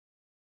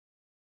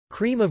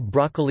Cream of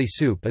broccoli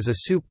soup is a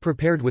soup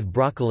prepared with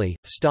broccoli,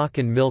 stock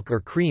and milk or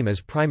cream as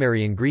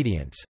primary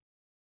ingredients.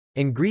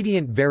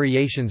 Ingredient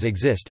variations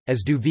exist,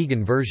 as do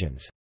vegan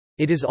versions.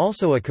 It is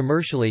also a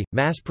commercially,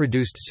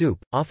 mass-produced soup,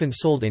 often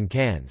sold in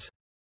cans.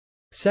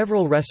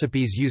 Several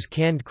recipes use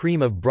canned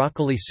cream of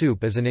broccoli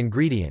soup as an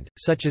ingredient,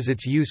 such as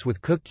its use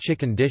with cooked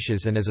chicken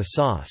dishes and as a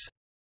sauce.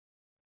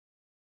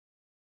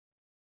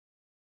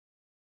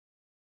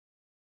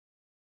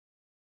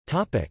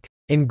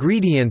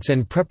 Ingredients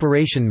and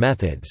preparation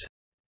methods.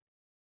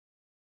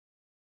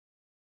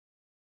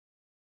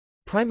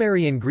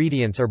 Primary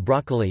ingredients are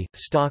broccoli,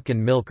 stock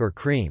and milk or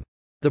cream.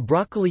 The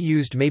broccoli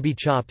used may be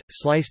chopped,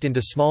 sliced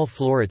into small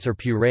florets or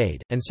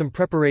pureed, and some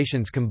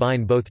preparations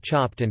combine both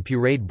chopped and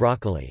pureed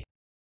broccoli.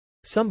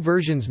 Some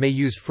versions may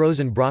use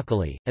frozen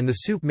broccoli, and the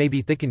soup may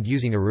be thickened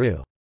using a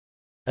roux.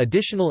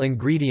 Additional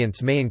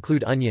ingredients may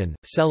include onion,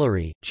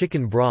 celery,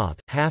 chicken broth,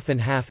 half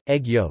and half,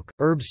 egg yolk,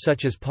 herbs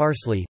such as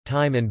parsley,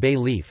 thyme and bay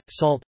leaf,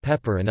 salt,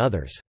 pepper and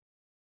others.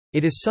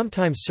 It is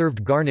sometimes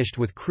served garnished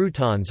with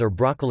croutons or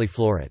broccoli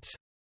florets.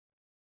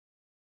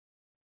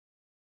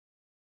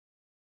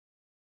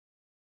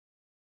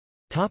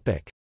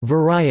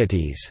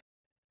 Varieties.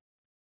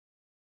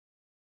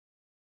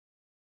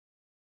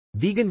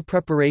 Vegan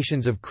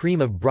preparations of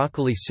cream of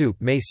broccoli soup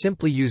may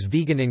simply use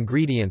vegan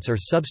ingredients or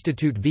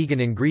substitute vegan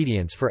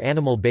ingredients for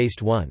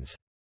animal-based ones.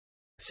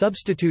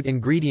 Substitute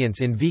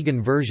ingredients in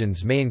vegan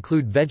versions may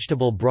include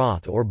vegetable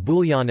broth or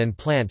bouillon and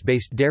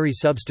plant-based dairy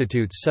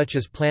substitutes such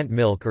as plant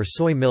milk or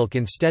soy milk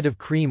instead of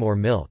cream or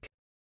milk.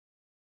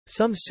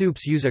 Some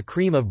soups use a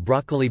cream of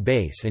broccoli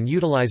base and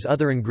utilize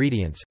other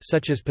ingredients,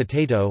 such as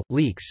potato,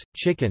 leeks,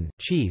 chicken,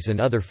 cheese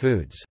and other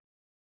foods.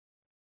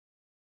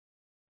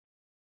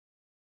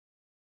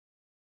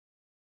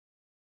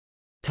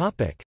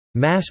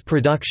 Mass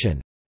production.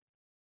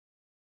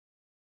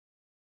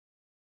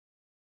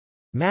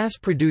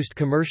 Mass-produced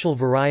commercial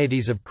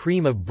varieties of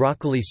cream of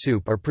broccoli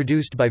soup are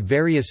produced by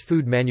various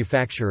food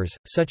manufacturers,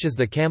 such as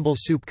the Campbell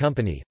Soup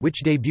Company,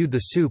 which debuted the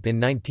soup in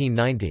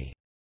 1990.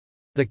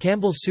 The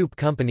Campbell Soup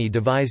Company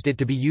devised it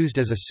to be used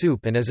as a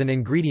soup and as an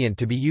ingredient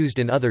to be used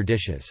in other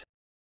dishes.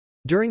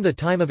 During the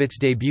time of its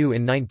debut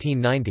in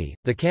 1990,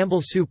 the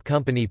Campbell Soup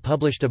Company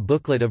published a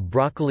booklet of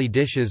broccoli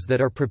dishes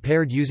that are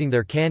prepared using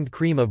their canned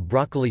cream of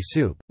broccoli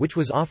soup, which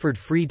was offered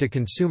free to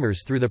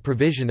consumers through the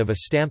provision of a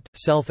stamped,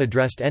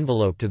 self-addressed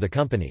envelope to the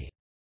company.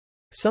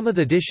 Some of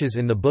the dishes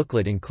in the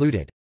booklet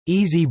included,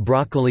 "Easy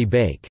Broccoli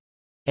Bake"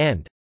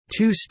 and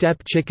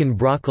 "Two-Step Chicken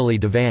Broccoli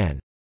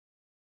Divan."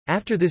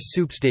 After this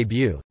soup's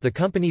debut, the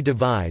company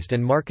devised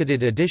and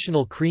marketed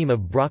additional cream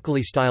of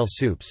broccoli-style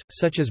soups,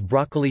 such as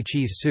broccoli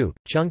cheese soup,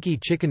 chunky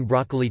chicken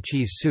broccoli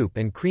cheese soup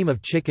and cream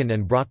of chicken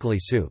and broccoli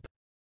soup.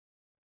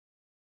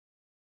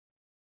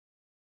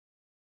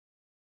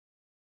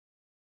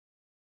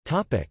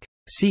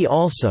 See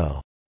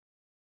also: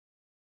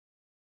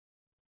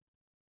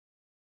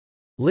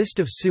 List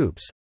of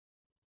soups,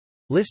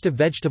 List of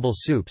vegetable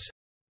soups,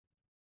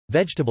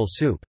 Vegetable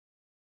soup.